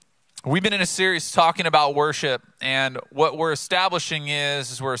We've been in a series talking about worship, and what we're establishing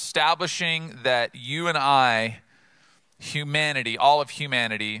is we're establishing that you and I, humanity, all of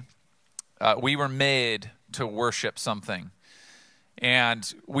humanity, we were made to worship something.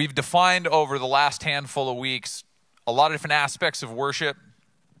 And we've defined over the last handful of weeks a lot of different aspects of worship.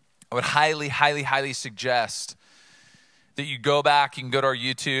 I would highly suggest that you go back, you can go to our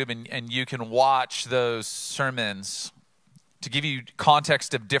YouTube, and you can watch those sermons to give you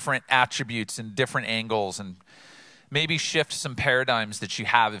context of different attributes and different angles, and maybe shift some paradigms that you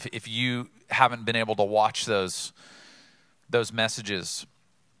have if you haven't been able to watch those messages.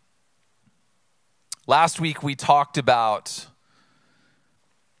 Last week we talked about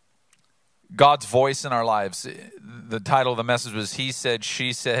God's voice in our lives. The title of the message was He Said,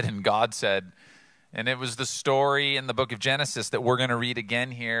 She Said, and God Said. And it was the story in the book of Genesis that we're going to read again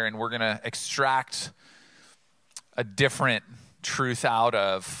here, and we're going to extract a different truth out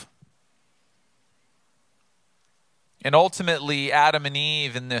of. And ultimately, Adam and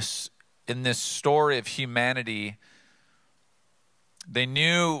Eve in this story of humanity, they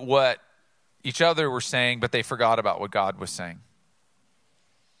knew what each other were saying, but they forgot about what God was saying.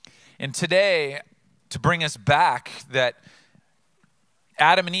 And today, to bring us back, that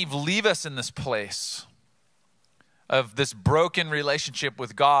Adam and Eve leave us in this place of this broken relationship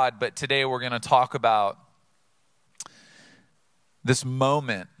with God, but today we're going to talk about this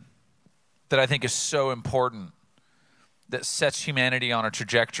moment that I think is so important, that sets humanity on a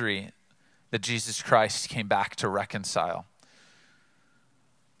trajectory that Jesus Christ came back to reconcile.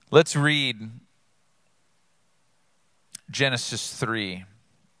 Let's read Genesis 3.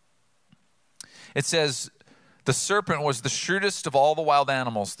 It says, "The serpent was the shrewdest of all the wild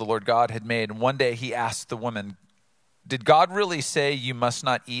animals the Lord God had made. And one day he asked the woman, 'Did God really say you must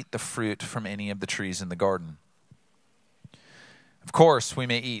not eat the fruit from any of the trees in the garden?' 'Of course we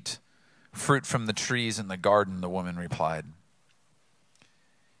may eat fruit from the trees in the garden,' the woman replied.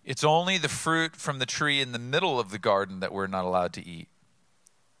 'It's only the fruit from the tree in the middle of the garden that we're not allowed to eat.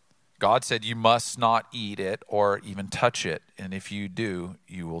 God said you must not eat it or even touch it, and if you do,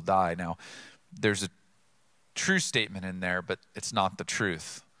 you will die.'" Now, there's a true statement in there, but it's not the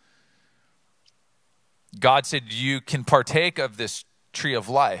truth. God said you can partake of this tree of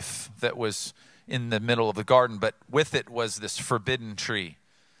life that was in the middle of the garden, but with it was this forbidden tree.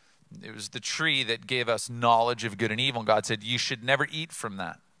 It was the tree that gave us knowledge of good and evil, and God said you should never eat from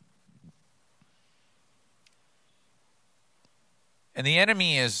that. And the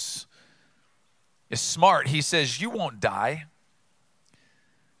enemy is smart. He says, "You won't die."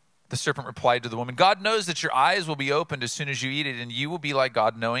 The serpent replied to the woman, "God knows that your eyes will be opened as soon as you eat it, and you will be like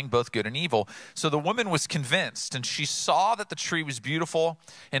God, knowing both good and evil." So the woman was convinced, and she saw that the tree was beautiful,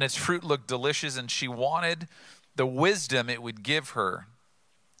 and its fruit looked delicious, and she wanted the wisdom it would give her.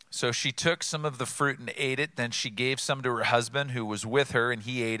 So she took some of the fruit and ate it. Then she gave some to her husband who was with her, and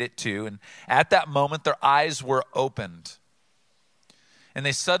he ate it too. And at that moment, their eyes were opened, and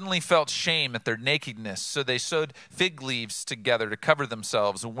they suddenly felt shame at their nakedness. So they sewed fig leaves together to cover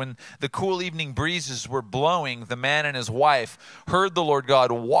themselves. And when the cool evening breezes were blowing, the man and his wife heard the Lord God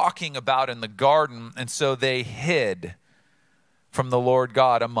walking about in the garden. And so they hid from the Lord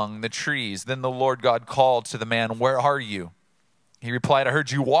God among the trees. Then the Lord God called to the man, "Where are you?" He replied, "I heard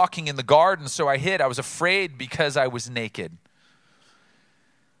you walking in the garden, so I hid. I was afraid because I was naked."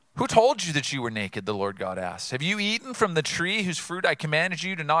 "Who told you that you were naked?" the Lord God asked. "Have you eaten from the tree whose fruit I commanded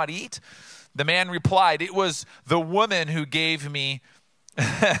you to not eat?" The man replied, "It was the woman who gave me,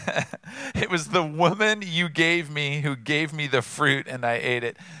 it was the woman you gave me who gave me the fruit, and I ate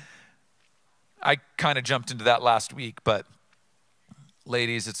it." I kind of jumped into that last week, but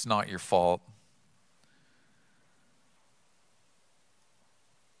ladies, it's not your fault.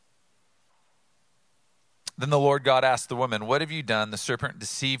 Then the Lord God asked the woman, "What have you done?" "The serpent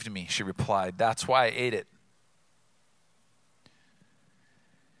deceived me," she replied. "That's why I ate it."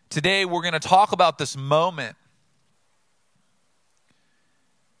 Today we're going to talk about this moment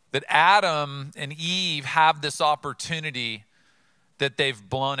that Adam and Eve have this opportunity that they've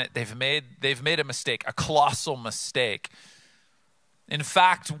blown it. They've made a mistake, a colossal mistake. In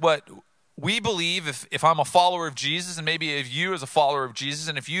fact, what we believe, if I'm a follower of Jesus, and maybe if you as a follower of Jesus,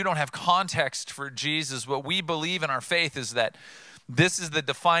 and if you don't have context for Jesus, what we believe in our faith is that this is the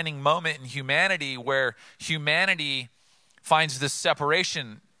defining moment in humanity where humanity finds this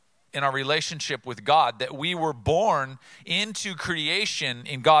separation in our relationship with God, that we were born into creation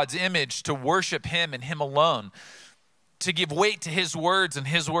in God's image to worship Him and Him alone, to give weight to His words and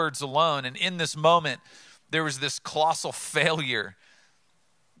His words alone. And in this moment, there was this colossal failure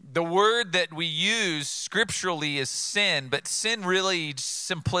The word that we use scripturally is sin, but sin really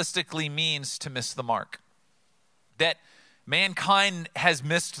simplistically means to miss the mark. That mankind has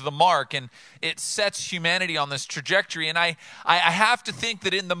missed the mark, and it sets humanity on this trajectory. And I have to think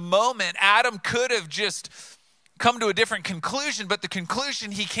that in the moment, Adam could have just come to a different conclusion, but the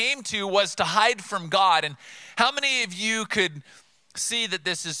conclusion he came to was to hide from God. And how many of you could see that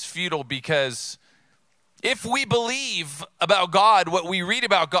this is futile? Because if we believe about God, what we read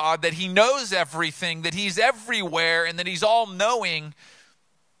about God, that he knows everything, that he's everywhere, and that he's all-knowing,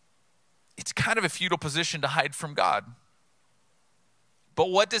 it's kind of a futile position to hide from God. But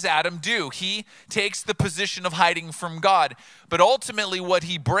what does Adam do? He takes the position of hiding from God. But ultimately what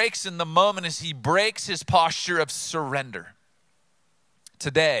he breaks in the moment is he breaks his posture of surrender.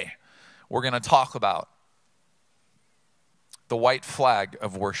 Today, we're going to talk about the white flag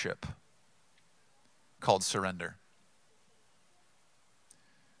of worship called surrender.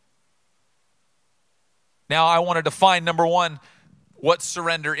 Now, I want to define, number one, what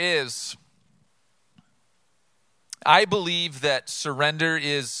surrender is. I believe that surrender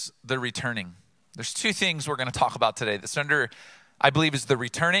is the returning. There's two things we're going to talk about today. The surrender, I believe, is the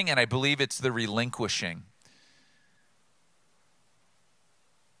returning, and I believe it's the relinquishing.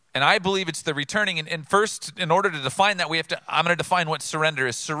 And I believe it's the returning. And first, in order to define that, I'm going to define what surrender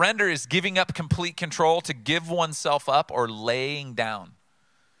is. Surrender is giving up complete control, to give oneself up, or laying down.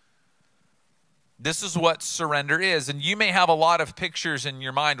 This is what surrender is. And you may have a lot of pictures in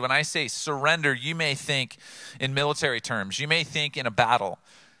your mind. When I say surrender, you may think in military terms. You may think in a battle.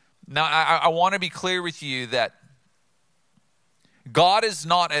 Now, I want to be clear with you that God is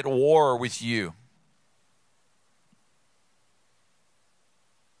not at war with you.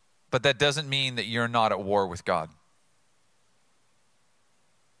 But that doesn't mean that you're not at war with God.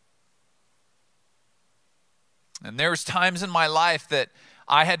 And there's times in my life that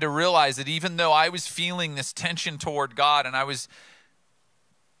I had to realize that even though I was feeling this tension toward God, and I was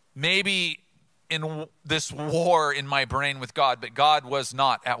maybe in this war in my brain with God, but God was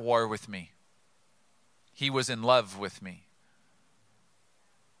not at war with me. He was in love with me.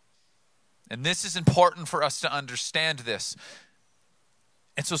 And this is important for us to understand this.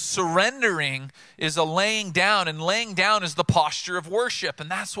 And so surrendering is a laying down, and laying down is the posture of worship, and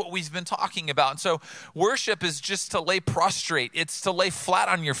that's what we've been talking about. And so worship is just to lay prostrate. It's to lay flat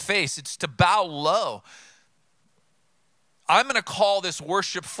on your face. It's to bow low. I'm going to call this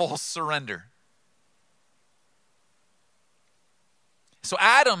worshipful surrender. So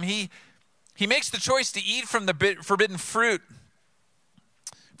Adam, he makes the choice to eat from the forbidden fruit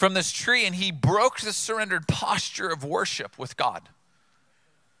from this tree, and he broke the surrendered posture of worship with God.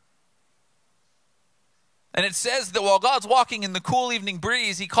 And it says that while God's walking in the cool evening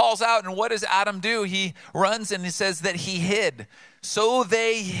breeze, he calls out, and what does Adam do? He runs, and he says that he hid. So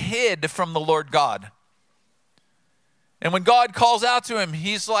they hid from the Lord God. And when God calls out to him,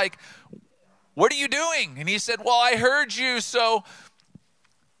 he's like, what are you doing? And he said, well, I heard you, so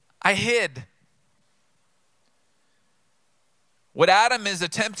I hid. What Adam is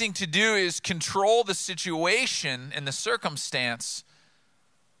attempting to do is control the situation and the circumstance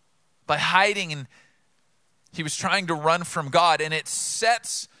by hiding, and he was trying to run from God, and it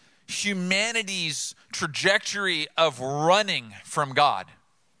sets humanity's trajectory of running from God.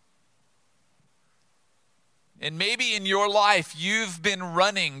 And maybe in your life, you've been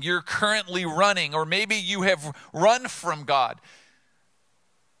running, you're currently running, or maybe you have run from God.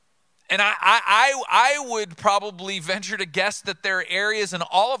 And I would probably venture to guess that there are areas in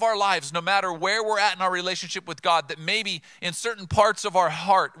all of our lives, no matter where we're at in our relationship with God, that maybe in certain parts of our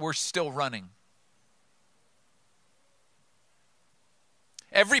heart, we're still running.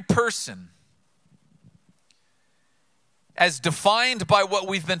 Every person, as defined by what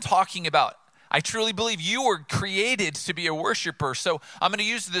we've been talking about, I truly believe you were created to be a worshiper. So I'm going to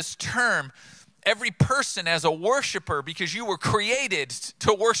use this term, every person as a worshiper, because you were created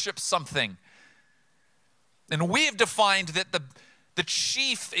to worship something. And we have defined that the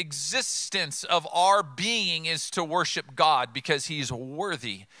chief existence of our being is to worship God because he's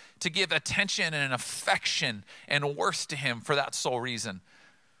worthy, to give attention and affection and worth to him for that sole reason.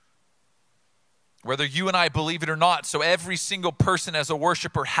 Whether you and I believe it or not, so every single person as a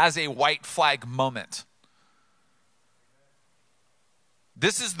worshiper has a white flag moment.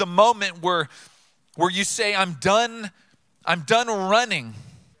 This is the moment where you say, I'm done running,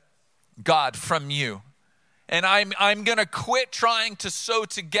 God, from you. And I'm going to quit trying to sew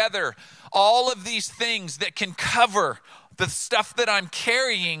together all of these things that can cover the stuff that I'm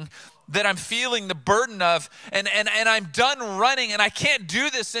carrying, that I'm feeling the burden of, and I'm done running, and I can't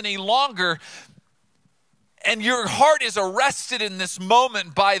do this any longer. And your heart is arrested in this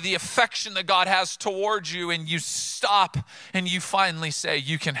moment by the affection that God has towards you, and you stop and you finally say,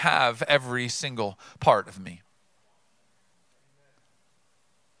 you can have every single part of me.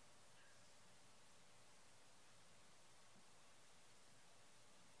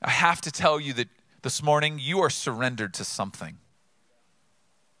 I have to tell you that this morning you are surrendered to something.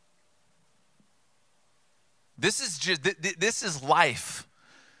 This is life.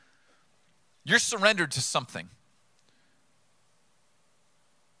 You're surrendered to something.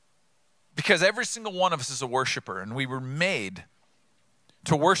 Because every single one of us is a worshiper, and we were made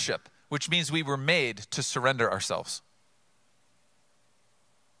to worship, which means we were made to surrender ourselves.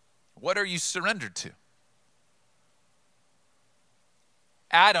 What are you surrendered to?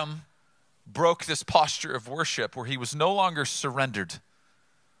 Adam broke this posture of worship where he was no longer surrendered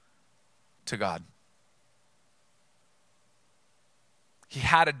to God. He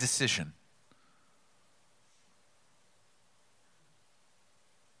had a decision.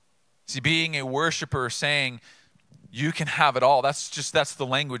 See, being a worshiper, saying you can have it all, that's the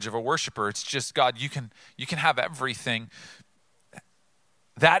language of a worshiper. It's just, God, you can have everything.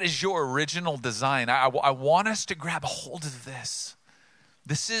 That is your original design. I want us to grab a hold of this.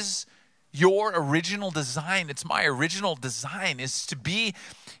 This is your original design. It's my original design, is to be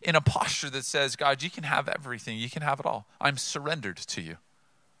in a posture that says, God, you can have everything. You can have it all. I'm surrendered to you.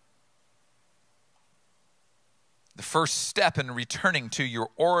 The first step in returning to your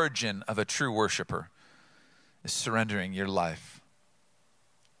origin of a true worshiper is surrendering your life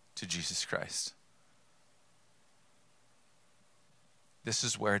to Jesus Christ. This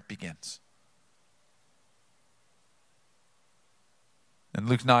is where it begins. In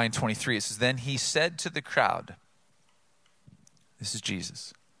Luke 9:23, it says, then he said to the crowd, this is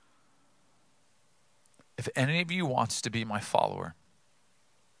Jesus, if any of you wants to be my follower,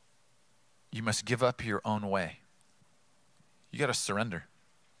 you must give up your own way. You got to surrender.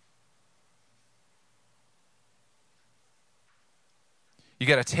 You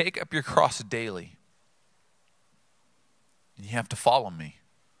got to take up your cross daily. And you have to follow me.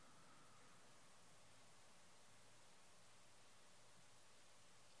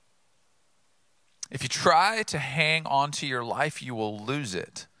 If you try to hang on to your life, you will lose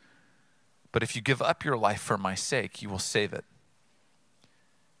it. But if you give up your life for my sake, you will save it.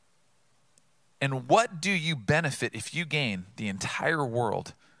 And what do you benefit if you gain the entire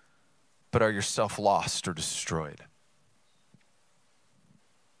world, but are yourself lost or destroyed?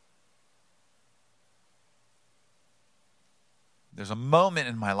 There's a moment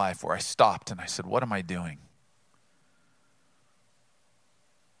in my life where I stopped and I said, what am I doing?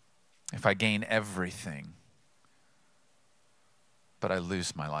 If I gain everything, but I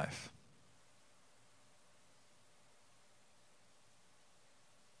lose my life.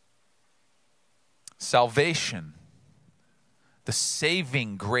 Salvation, the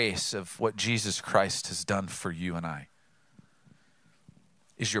saving grace of what Jesus Christ has done for you and I,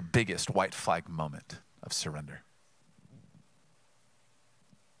 is your biggest white flag moment of surrender.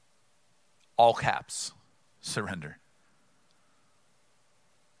 All caps, surrender.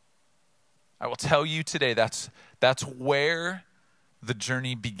 I will tell you today, that's where the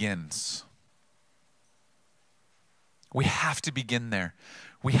journey begins. We have to begin there.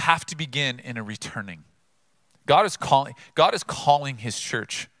 We have to begin in a returning. God is calling his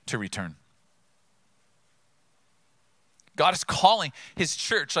church to return. God is calling his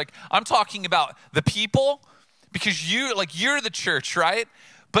church. Like, I'm talking about the people, because you're the church, right?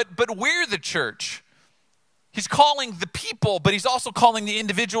 But we're the church. He's calling the people, but he's also calling the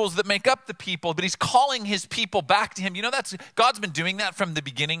individuals that make up the people, but he's calling his people back to him. You know, God's been doing that from the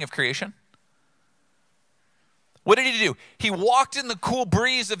beginning of creation. What did he do? He walked in the cool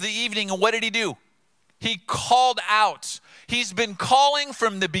breeze of the evening, and what did he do? He called out. He's been calling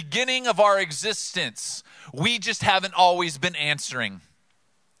from the beginning of our existence. We just haven't always been answering.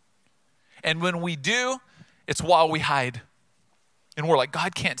 And when we do, it's while we hide. And we're like,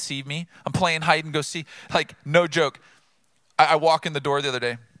 God can't see me. I'm playing hide and go seek. Like, no joke. I walk in the door the other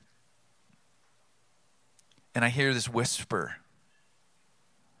day, and I hear this whisper.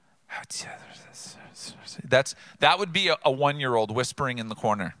 That would be a 1-year-old whispering in the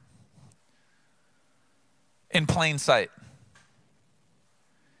corner. In plain sight.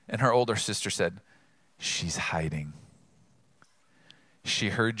 And her older sister said, she's hiding. She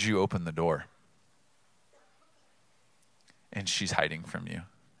heard you open the door. And she's hiding from you.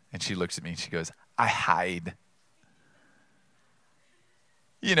 And she looks at me and she goes, I hide.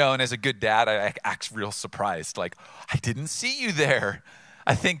 You know, and as a good dad, I act real surprised. Like, I didn't see you there.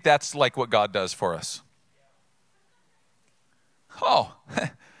 I think that's like what God does for us. Oh,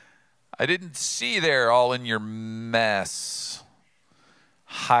 I didn't see there all in your mess,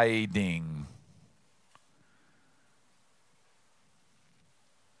 hiding.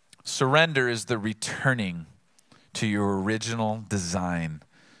 Surrender is the returning to your original design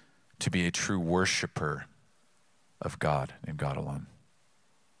to be a true worshiper of God and God alone.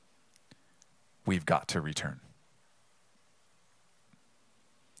 We've got to return.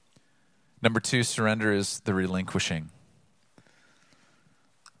 Number 2, surrender is the relinquishing.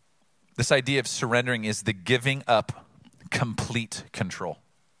 This idea of surrendering is the giving up complete control.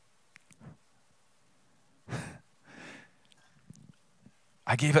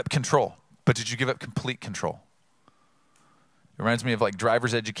 I gave up control, but did you give up complete control? It reminds me of like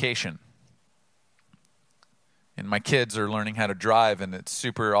driver's education. And my kids are learning how to drive, and it's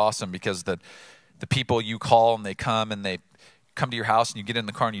super awesome because the people you call and they come to your house and you get in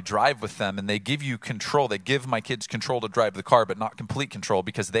the car and you drive with them and they give you control. They give my kids control to drive the car, but not complete control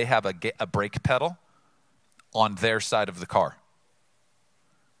because they have a brake pedal on their side of the car.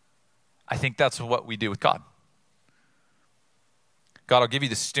 I think that's what we do with God. God, I'll give you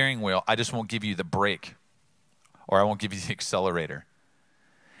the steering wheel. I just won't give you the brake, or I won't give you the accelerator.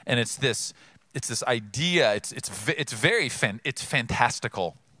 And it's this idea. It's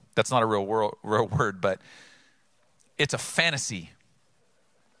fantastical. That's not a real word, but it's a fantasy.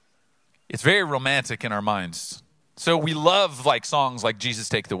 It's very romantic in our minds. So we love like songs like Jesus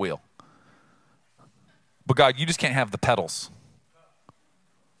Take the Wheel. But God, you just can't have the pedals.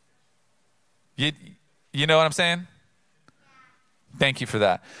 You know what I'm saying? Thank you for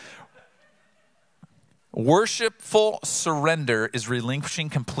that. Worshipful surrender is relinquishing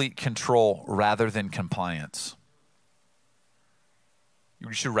complete control rather than compliance.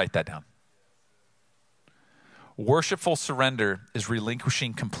 You should write that down. Worshipful surrender is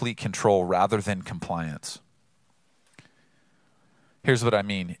relinquishing complete control rather than compliance. Here's what I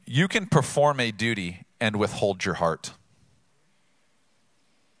mean. You can perform a duty and withhold your heart.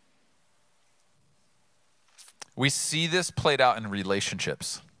 We see this played out in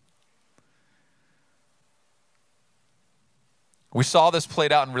relationships. We saw this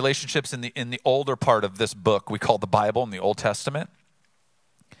played out in relationships in the older part of this book we call the Bible in the Old Testament.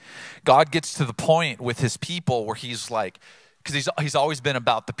 God gets to the point with his people where he's like, because he's always been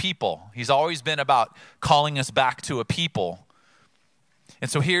about the people. He's always been about calling us back to a people. And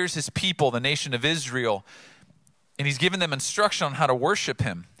so here's his people, the nation of Israel, and he's given them instruction on how to worship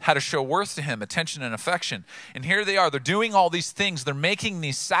him, how to show worth to him, attention and affection. And here they are. They're doing all these things. They're making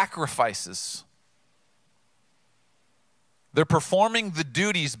these sacrifices. They're performing the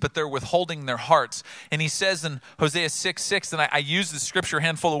duties, but they're withholding their hearts. And he says in Hosea 6:6, and I used this scripture a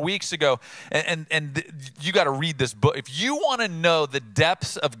handful of weeks ago, and you got to read this book. If you want to know the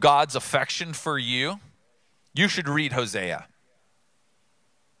depths of God's affection for you, you should read Hosea.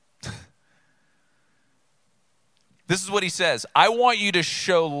 This is what he says. I want you to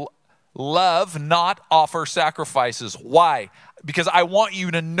show love, not offer sacrifices. Why? Because I want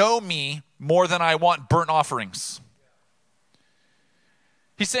you to know me more than I want burnt offerings.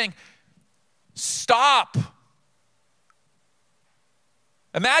 He's saying, stop.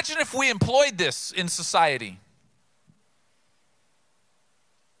 Imagine if we employed this in society.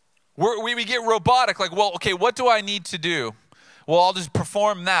 We get robotic, like, well, okay, what do I need to do? Well, I'll just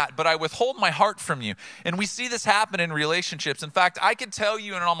perform that, but I withhold my heart from you. And we see this happen in relationships. In fact, I can tell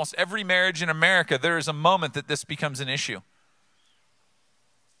you in almost every marriage in America, there is a moment that this becomes an issue.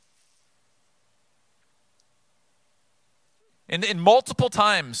 And in multiple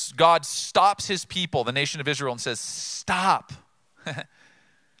times, God stops his people, the nation of Israel, and says, stop.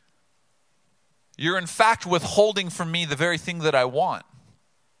 You're in fact withholding from me the very thing that I want.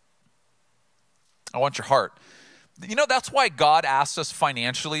 I want your heart. You know, that's why God asks us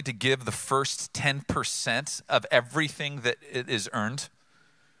financially to give the first 10% of everything that it is earned.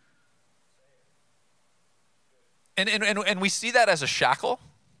 And we see that as a shackle.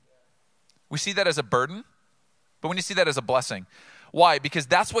 We see that as a burden. But when you see that as a blessing. Why? Because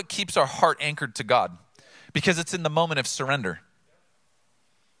that's what keeps our heart anchored to God. Because it's in the moment of surrender.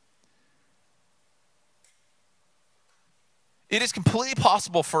 It is completely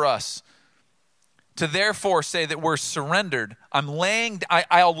possible for us to therefore say that we're surrendered.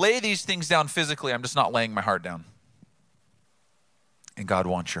 I'll lay these things down physically. I'm just not laying my heart down. And God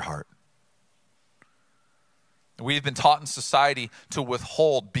wants your heart. We've been taught in society to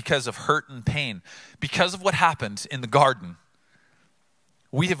withhold because of hurt and pain. Because of what happened in the garden,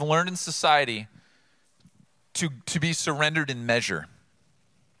 we have learned in society to be surrendered in measure.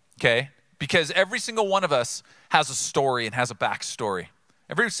 Okay? Because every single one of us has a story and has a backstory.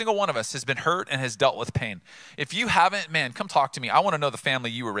 Every single one of us has been hurt and has dealt with pain. If you haven't, man, come talk to me. I want to know the family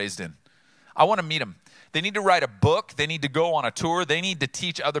you were raised in. I want to meet them. They need to write a book. They need to go on a tour. They need to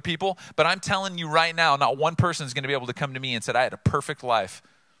teach other people. But I'm telling you right now, not one person is going to be able to come to me and say, I had a perfect life.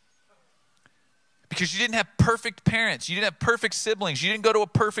 Because you didn't have perfect parents. You didn't have perfect siblings. You didn't go to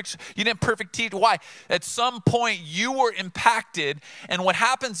you didn't have perfect teeth. Why? At some point, you were impacted. And what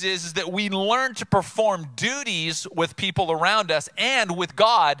happens is that we learn to perform duties with people around us and with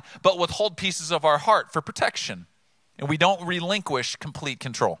God, but withhold pieces of our heart for protection. And we don't relinquish complete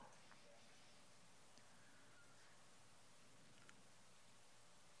control.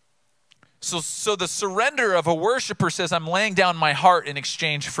 So the surrender of a worshiper says, I'm laying down my heart in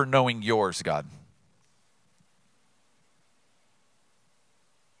exchange for knowing yours, God.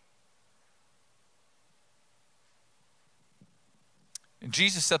 And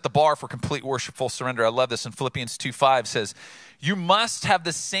Jesus set the bar for complete worshipful surrender. I love this. In Philippians 2:5 says, you must have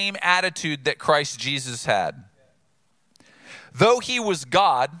the same attitude that Christ Jesus had. Though he was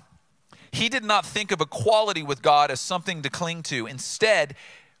God, he did not think of equality with God as something to cling to. Instead,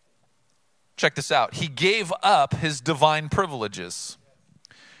 check this out, he gave up his divine privileges.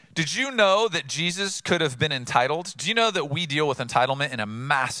 Did you know that Jesus could have been entitled? Do you know that we deal with entitlement in a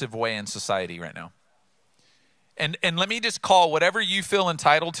massive way in society right now? And let me just call whatever you feel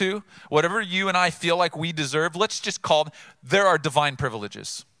entitled to, whatever you and I feel like we deserve, let's just call them, there are divine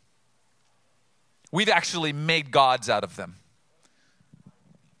privileges. We've actually made gods out of them.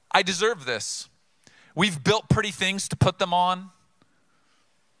 I deserve this. We've built pretty things to put them on.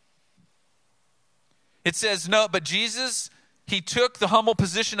 It says, no, but Jesus, he took the humble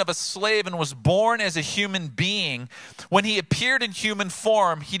position of a slave and was born as a human being. When he appeared in human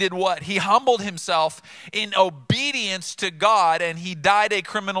form, he did what? He humbled himself in obedience to God, and he died a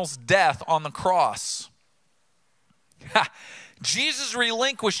criminal's death on the cross. Jesus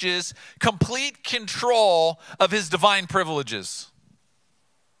relinquishes complete control of his divine privileges.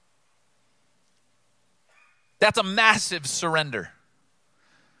 That's a massive surrender.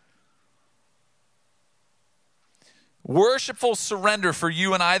 Worshipful surrender for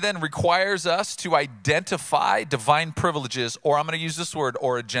you and I then requires us to identify divine privileges, or I'm going to use this word,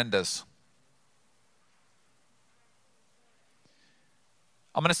 or agendas.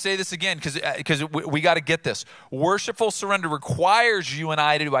 I'm going to say this again because we got to get this. Worshipful surrender requires you and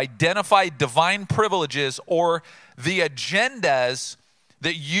I to identify divine privileges or the agendas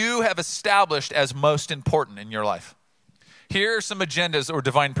that you have established as most important in your life. Here are some agendas or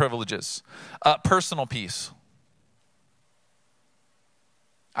divine privileges. Personal peace.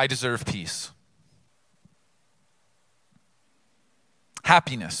 I deserve peace.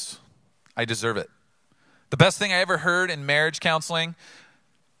 Happiness. I deserve it. The best thing I ever heard in marriage counseling,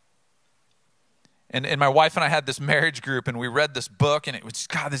 and my wife and I had this marriage group, and we read this book, and it was,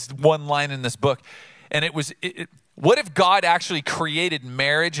 God, this one line in this book, and it was, what if God actually created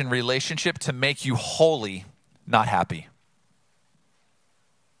marriage and relationship to make you holy, not happy?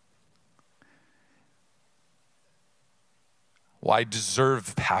 Well, I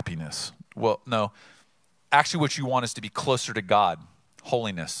deserve happiness. Well, no. Actually, what you want is to be closer to God,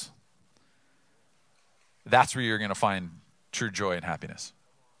 holiness. That's where you're going to find true joy and happiness.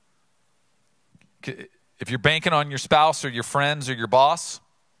 If you're banking on your spouse or your friends or your boss,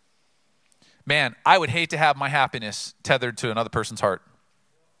 man, I would hate to have my happiness tethered to another person's heart.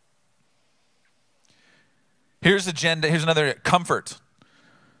 Here's another, comfort.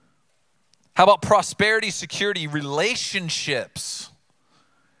 How about prosperity, security, relationships,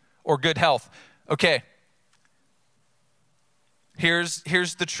 or good health? Okay. Here's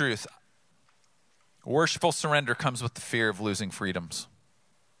the truth. Worshipful surrender comes with the fear of losing freedoms.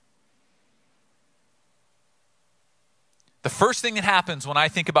 The first thing that happens when I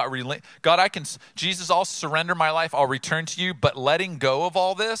think about God, Jesus, I'll surrender my life, I'll return to you, but letting go of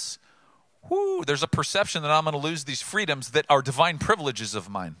all this, there's a perception that I'm going to lose these freedoms that are divine privileges of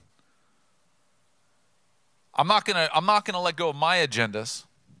mine. I'm not gonna let go of my agendas.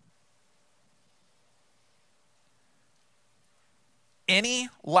 Any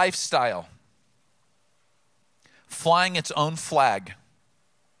lifestyle flying its own flag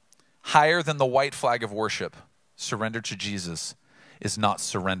higher than the white flag of worship, surrendered to Jesus, is not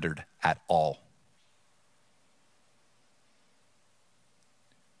surrendered at all.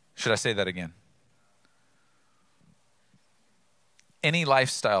 Should I say that again? Any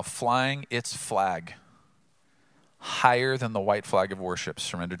lifestyle flying its flag higher than the white flag of worship,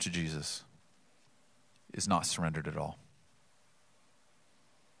 surrendered to Jesus, is not surrendered at all.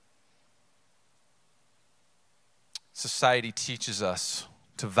 Society teaches us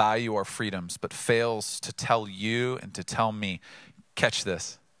to value our freedoms, but fails to tell you and to tell me, catch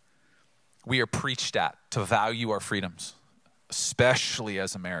this, we are preached at to value our freedoms, especially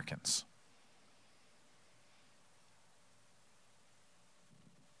as Americans.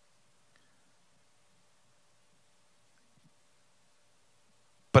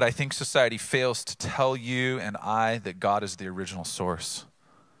 But I think society fails to tell you and I that God is the original source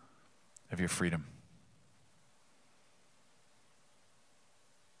of your freedom.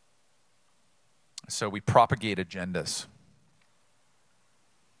 So we propagate agendas.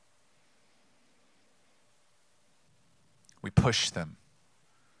 We push them.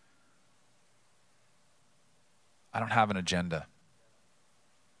 I don't have an agenda.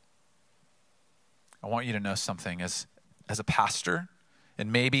 I want you to know something as a pastor,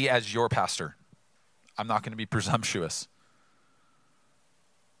 and maybe as your pastor. I'm not going to be presumptuous.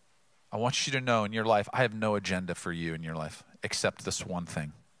 I want you to know in your life, I have no agenda for you in your life except this one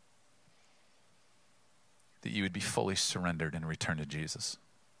thing. That you would be fully surrendered and return to Jesus.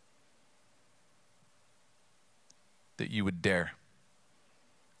 That you would dare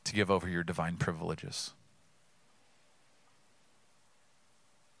to give over your divine privileges.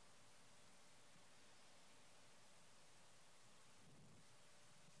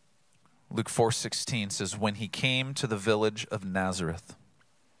 Luke 4:16 says, when he came to the village of Nazareth,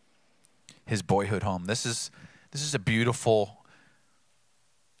 his boyhood home. This is a beautiful,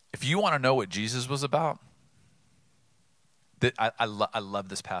 if you want to know what Jesus was about, I love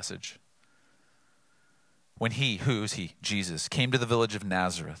this passage. When who's he? Jesus, came to the village of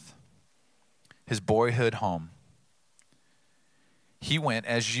Nazareth, his boyhood home, he went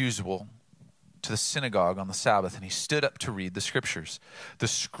as usual to the synagogue on the Sabbath, and he stood up to read the scriptures. The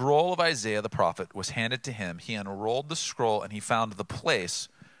scroll of Isaiah the prophet was handed to him. He unrolled the scroll, and he found the place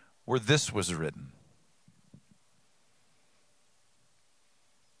where this was written.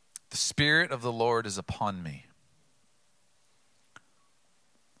 The Spirit of the Lord is upon me,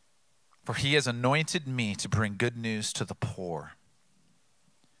 for he has anointed me to bring good news to the poor.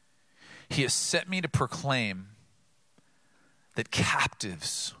 He has sent me to proclaim that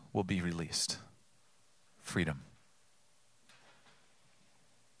captives will be released. Freedom.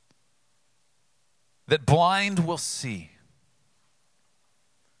 That blind will see.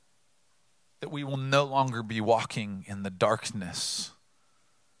 That we will no longer be walking in the darkness.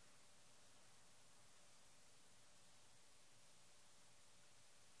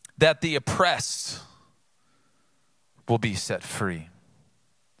 That the oppressed will be set free.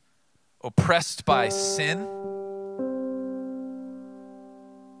 Oppressed by sin.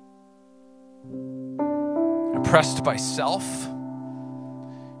 Oppressed by self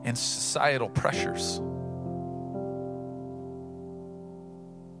and societal pressures.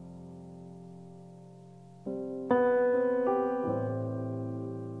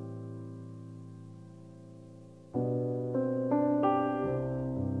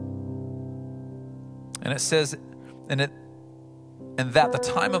 And it says, and that the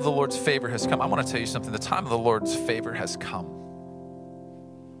time of the Lord's favor has come. I want to tell you something. The time of the Lord's favor has come.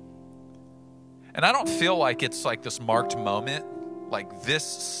 And I don't feel like it's like this marked moment, like this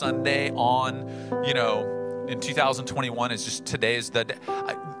Sunday on, in 2021 is just today's the day.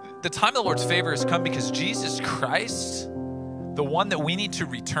 The time of the Lord's favor has come because Jesus Christ, the one that we need to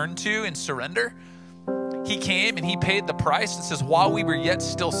return to and surrender, he came and he paid the price. It says, while we were yet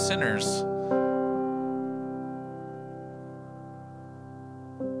still sinners,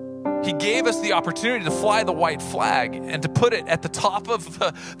 he gave us the opportunity to fly the white flag and to put it at the top of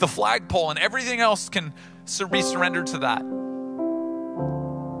the flagpole, and everything else can be surrendered to that.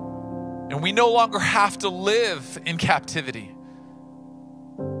 And we no longer have to live in captivity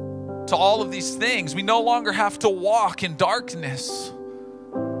to all of these things. We no longer have to walk in darkness.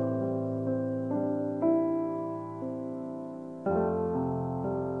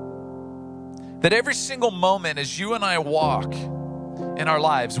 That every single moment as you and I walk in our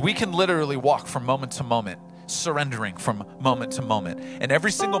lives, we can literally walk from moment to moment, surrendering from moment to moment. And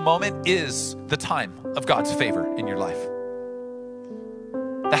every single moment is the time of God's favor in your life.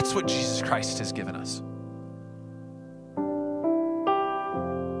 That's what Jesus Christ has given us.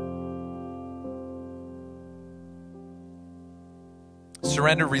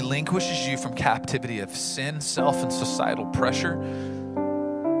 Surrender relinquishes you from captivity of sin, self, and societal pressure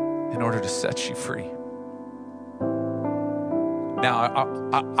in order to set you free. Now,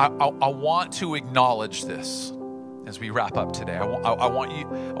 I want to acknowledge this as we wrap up today. I want you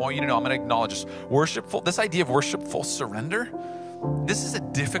to know, I'm going to acknowledge this idea of worshipful surrender. This is a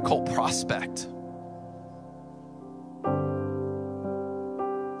difficult prospect.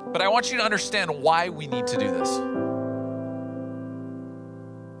 But I want you to understand why we need to do this.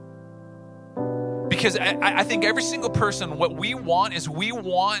 Because I think every single person, what we want is we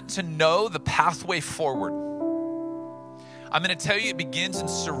want to know the pathway forward. I'm going to tell you it begins in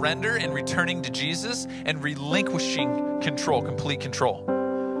surrender and returning to Jesus and relinquishing control, complete control.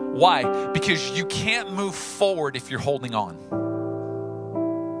 Why? Because you can't move forward if you're holding on.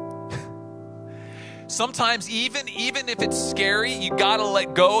 Sometimes even if it's scary, you gotta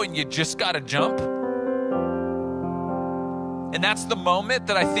let go and you just gotta jump. And that's the moment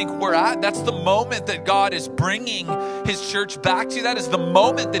that I think we're at. That's the moment that God is bringing his church back to. That is the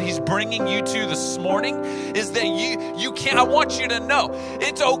moment that he's bringing you to this morning, is that you can't, I want you to know,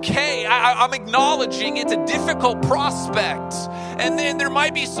 it's okay. I'm acknowledging it's a difficult prospect. And then there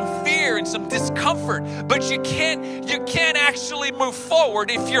might be some fear and some discomfort, but you can't actually move forward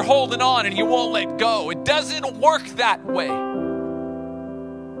if you're holding on and you won't let go. It doesn't work that way.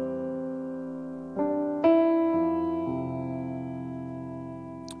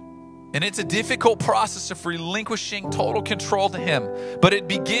 And it's a difficult process of relinquishing total control to him. But it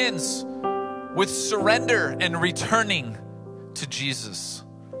begins with surrender and returning to Jesus.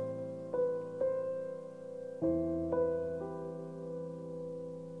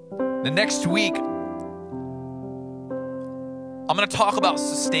 The next week, I'm going to talk about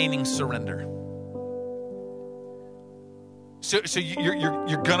sustaining surrender. So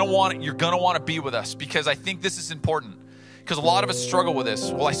you're going to want to be with us, because I think this is important. Because a lot of us struggle with this.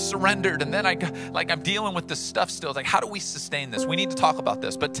 Well, I surrendered, and then I'm dealing with this stuff still. It's like, how do we sustain this? We need to talk about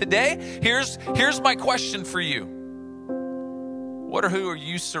this. But today, here's my question for you. What or who are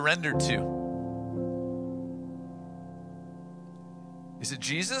you surrendered to? Is it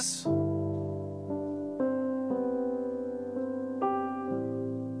Jesus?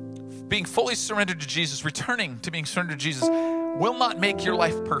 Being fully surrendered to Jesus, returning to being surrendered to Jesus, will not make your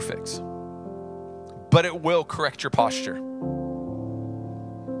life perfect, but it will correct your posture.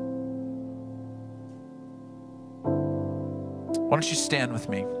 Why don't you stand with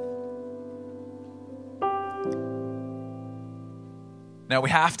me? Now we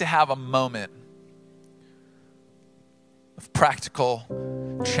have to have a moment of practical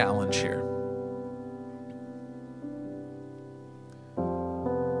challenge here.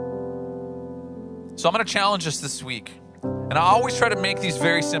 So I'm going to challenge us this week. And I always try to make these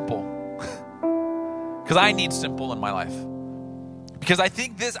very simple, because I need simple in my life. Because I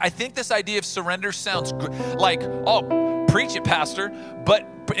think this idea of surrender sounds like, oh, preach it, pastor. But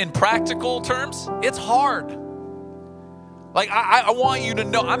in practical terms, it's hard. Like, I want you to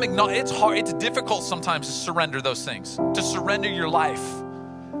know, it's hard. It's difficult sometimes to surrender those things, to surrender your life.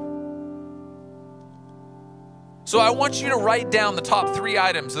 So I want you to write down the top 3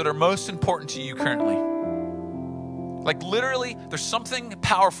 items that are most important to you currently. Like, literally, there's something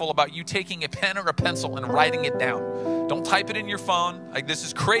powerful about you taking a pen or a pencil and writing it down. Don't type it in your phone. Like, this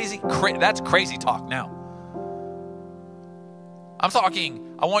is crazy. That's crazy talk now. I'm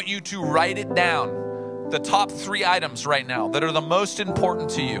talking, I want you to write it down. The top 3 items right now that are the most important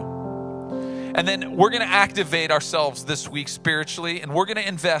to you. And then we're going to activate ourselves this week spiritually, and we're going to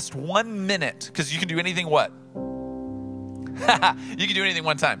invest 1 minute, because you can do anything what? You can do anything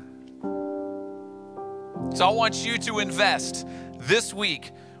one time. So I want you to invest this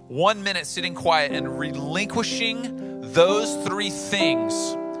week 1 minute sitting quiet and relinquishing those 3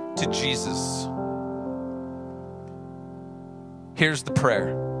 things to Jesus. Here's the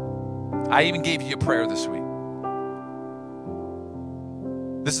prayer. I even gave you a prayer this week.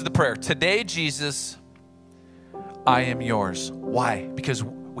 This is the prayer. Today, Jesus, I am yours. Why? Because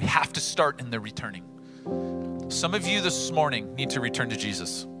we have to start in the returning. Some of you this morning need to return to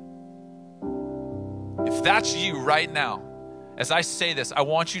Jesus. If that's you right now, as I say this, I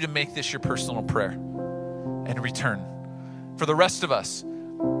want you to make this your personal prayer and return. For the rest of us,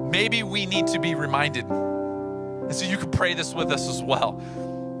 maybe we need to be reminded. And so you can pray this with us as well.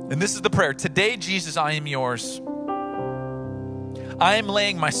 And this is the prayer. Today, Jesus, I am yours. I am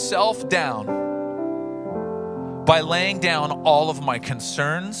laying myself down by laying down all of my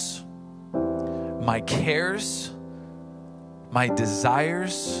concerns, my cares, my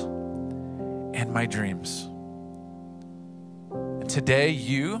desires, and my dreams. And today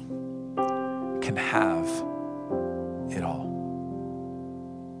you can have it all.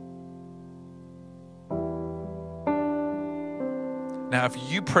 Now, if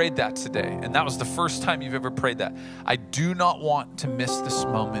you prayed that today, and that was the first time you've ever prayed that, I do not want to miss this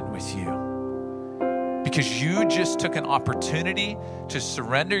moment with you, because you just took an opportunity to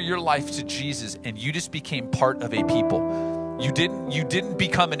surrender your life to Jesus, and you just became part of a people. You didn't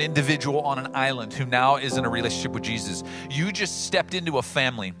become an individual on an island who now is in a relationship with Jesus. You just stepped into a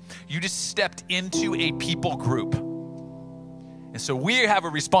family. You just stepped into a people group. And so we have a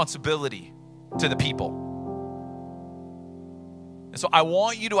responsibility to the people. And so I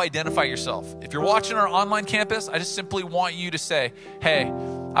want you to identify yourself. If you're watching our online campus, I just simply want you to say, hey,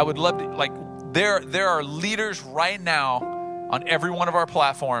 I would love to, like, there are leaders right now on every one of our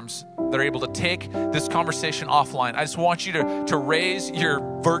platforms that are able to take this conversation offline, I just want you to raise your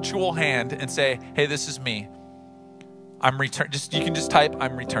virtual hand and say, hey, this is me. I'm returning. You can just type,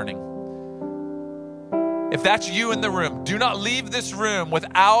 I'm returning. If that's you in the room, do not leave this room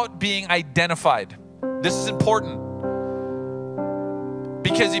without being identified. This is important.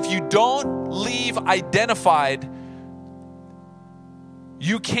 Because if you don't leave identified,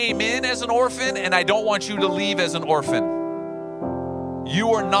 you came in as an orphan, and I don't want you to leave as an orphan.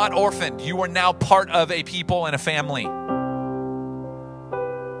 You are not orphaned. You are now part of a people and a family.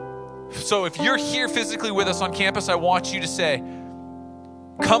 So if you're here physically with us on campus, I want you to say,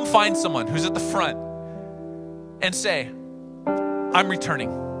 come find someone who's at the front and say, I'm returning.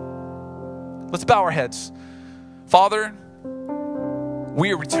 Let's bow our heads. Father,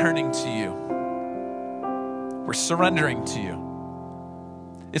 we are returning to you. We're surrendering to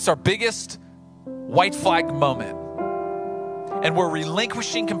you. It's our biggest white flag moment. And we're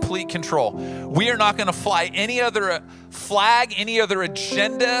relinquishing complete control. We are not going to fly any other flag, any other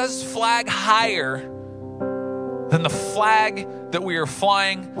agenda's flag higher than the flag that we are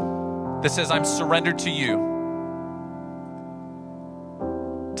flying that says, I'm surrendered to you.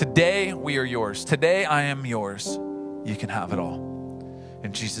 Today, we are yours. Today, I am yours. You can have it all.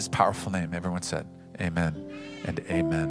 In Jesus' powerful name, everyone said, amen and amen.